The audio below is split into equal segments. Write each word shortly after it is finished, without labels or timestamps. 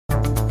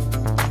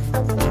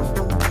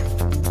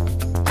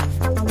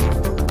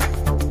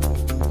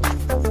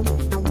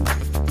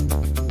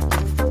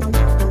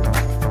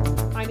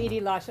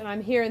Lush, and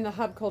I'm here in the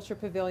Hub Culture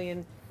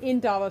Pavilion in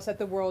Davos at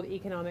the World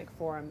Economic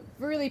Forum.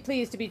 Really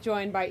pleased to be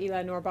joined by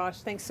Illah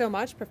Nourbakhsh. Thanks so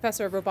much,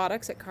 Professor of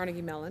Robotics at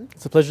Carnegie Mellon.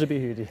 It's a pleasure to be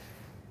here, Edie.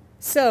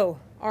 So,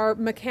 our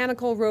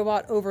mechanical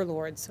robot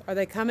overlords, are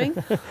they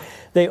coming?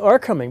 They are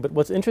coming, but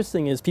what's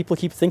interesting is people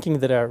keep thinking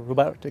that our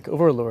robotic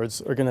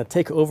overlords are going to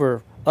take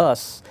over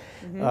us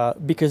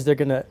because they're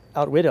going to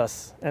outwit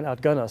us and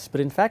outgun us. But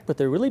in fact, what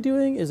they're really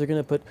doing is they're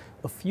going to put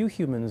a few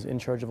humans in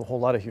charge of a whole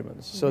lot of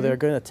humans. So they're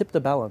going to tip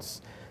the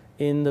balance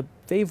in the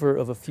favor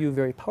of a few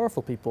very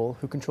powerful people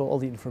who control all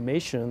the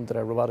information that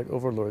our robotic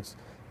overlords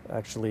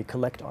actually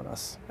collect on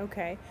us.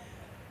 Okay.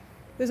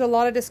 There's a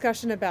lot of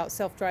discussion about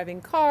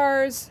self-driving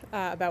cars,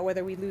 about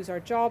whether we lose our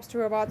jobs to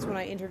robots. When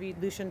I interviewed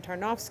Lucien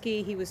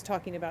Tarnowski, he was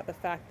talking about the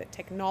fact that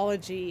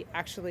technology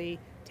actually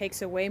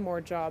takes away more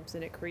jobs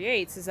than it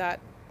creates. Does that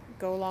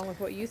go along with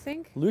what you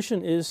think?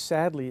 Lucien is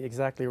sadly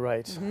exactly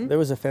right. There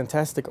was a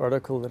fantastic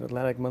article in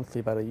Atlantic Monthly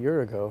about a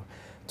year ago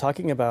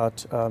talking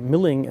about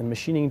milling and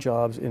machining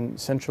jobs in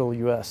central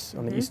US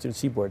on the eastern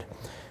seaboard.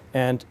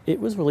 And it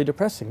was really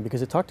depressing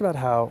because it talked about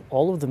how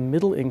all of the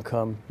middle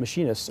income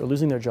machinists are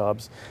losing their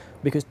jobs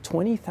because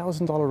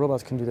 $20,000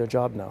 robots can do their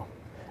job now.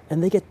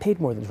 And they get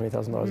paid more than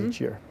 $20,000 each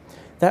year.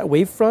 That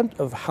wavefront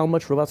of how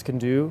much robots can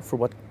do for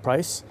what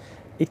price,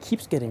 it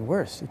keeps getting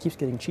worse. It keeps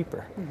getting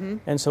cheaper.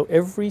 And so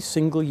every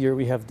single year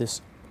we have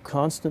this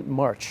constant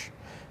march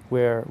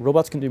where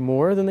robots can do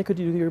more than they could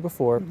do the year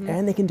before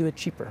and they can do it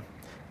cheaper.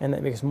 And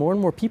that makes more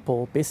and more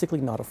people basically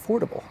not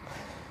affordable.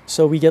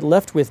 So we get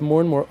left with more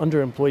and more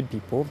underemployed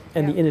people,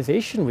 and the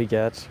innovation we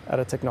get out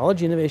of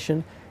technology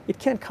innovation, it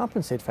can't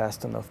compensate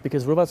fast enough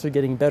because robots are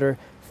getting better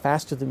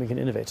faster than we can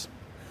innovate.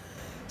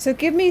 So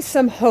give me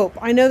some hope.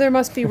 I know there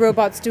must be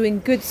robots doing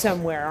good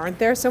somewhere, aren't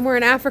there? Somewhere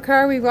in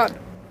Africa we've got...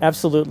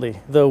 Absolutely.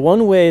 The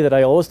one way that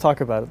I always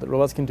talk about it, that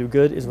robots can do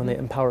good, is when they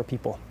empower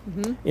people.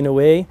 In a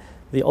way,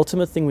 the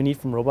ultimate thing we need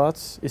from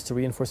robots is to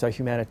reinforce our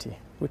humanity,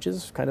 which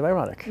is kind of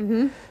ironic.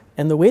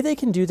 And the way they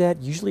can do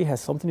that usually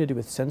has something to do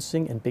with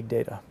sensing and big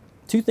data.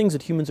 Two things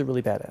that humans are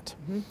really bad at.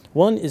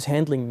 One is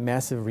handling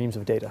massive reams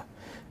of data.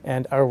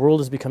 And our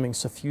world is becoming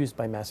suffused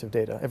by massive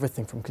data,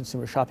 everything from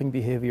consumer shopping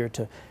behavior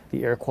to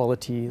the air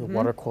quality, the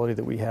water quality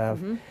that we have.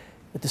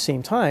 At the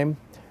same time,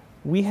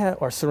 we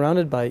are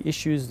surrounded by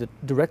issues that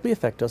directly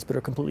affect us but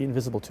are completely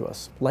invisible to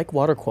us, like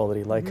water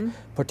quality, like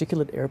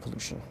particulate air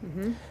pollution.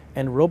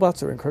 And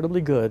robots are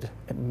incredibly good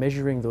at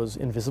measuring those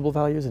invisible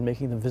values and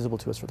making them visible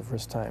to us for the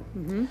first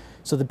time.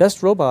 So the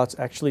best robots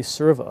actually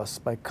serve us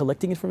by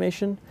collecting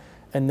information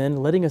and then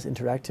letting us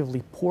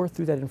interactively pour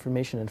through that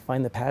information and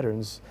find the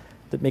patterns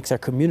that makes our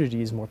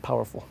communities more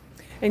powerful.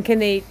 And can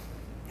they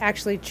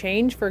actually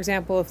change? For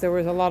example, if there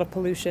was a lot of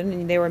pollution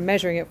and they were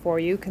measuring it for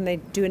you, can they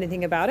do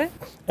anything about it?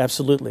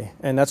 Absolutely.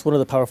 And that's one of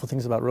the powerful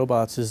things about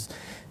robots is,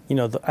 you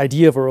know, the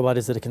idea of a robot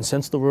is that it can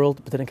sense the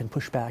world, but then it can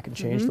push back and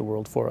change the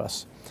world for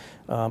us.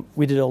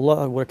 We did a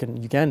lot of work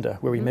in Uganda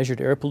where we measured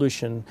air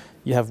pollution.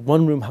 You have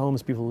one-room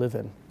homes people live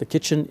in. The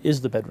kitchen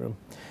is the bedroom.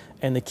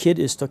 And the kid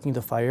is stoking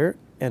the fire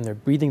and they're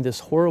breathing this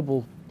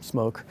horrible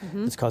smoke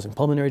that's causing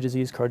pulmonary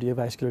disease,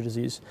 cardiovascular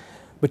disease.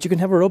 But you can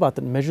have a robot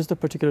that measures the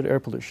particulate air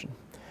pollution.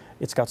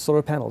 It's got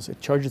solar panels, it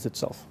charges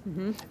itself.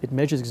 It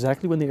measures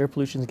exactly when the air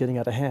pollution is getting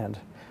out of hand.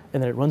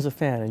 And then it runs a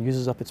fan and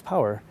uses up its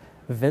power,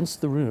 vents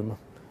the room,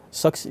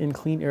 sucks in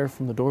clean air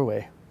from the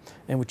doorway.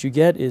 And what you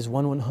get is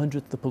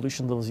 1/100th the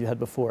pollution levels you had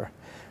before.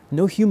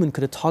 No human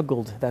could have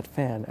toggled that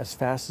fan as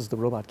fast as the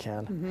robot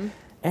can.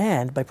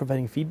 And by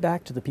providing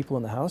feedback to the people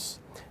in the house,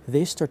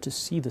 they start to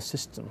see the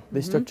system.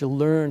 They start to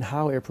learn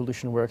how air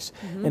pollution works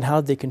and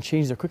how they can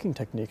change their cooking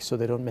techniques so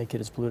they don't make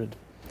it as polluted.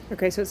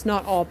 Okay, so it's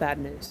not all bad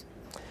news.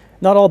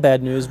 Not all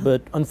bad news,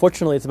 but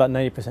unfortunately it's about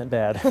 90%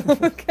 bad.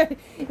 Okay.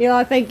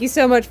 Illah, thank you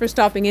so much for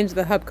stopping into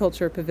the Hub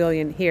Culture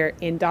Pavilion here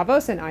in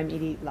Davos, and I'm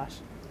Edie Lush.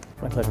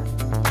 My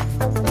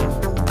pleasure.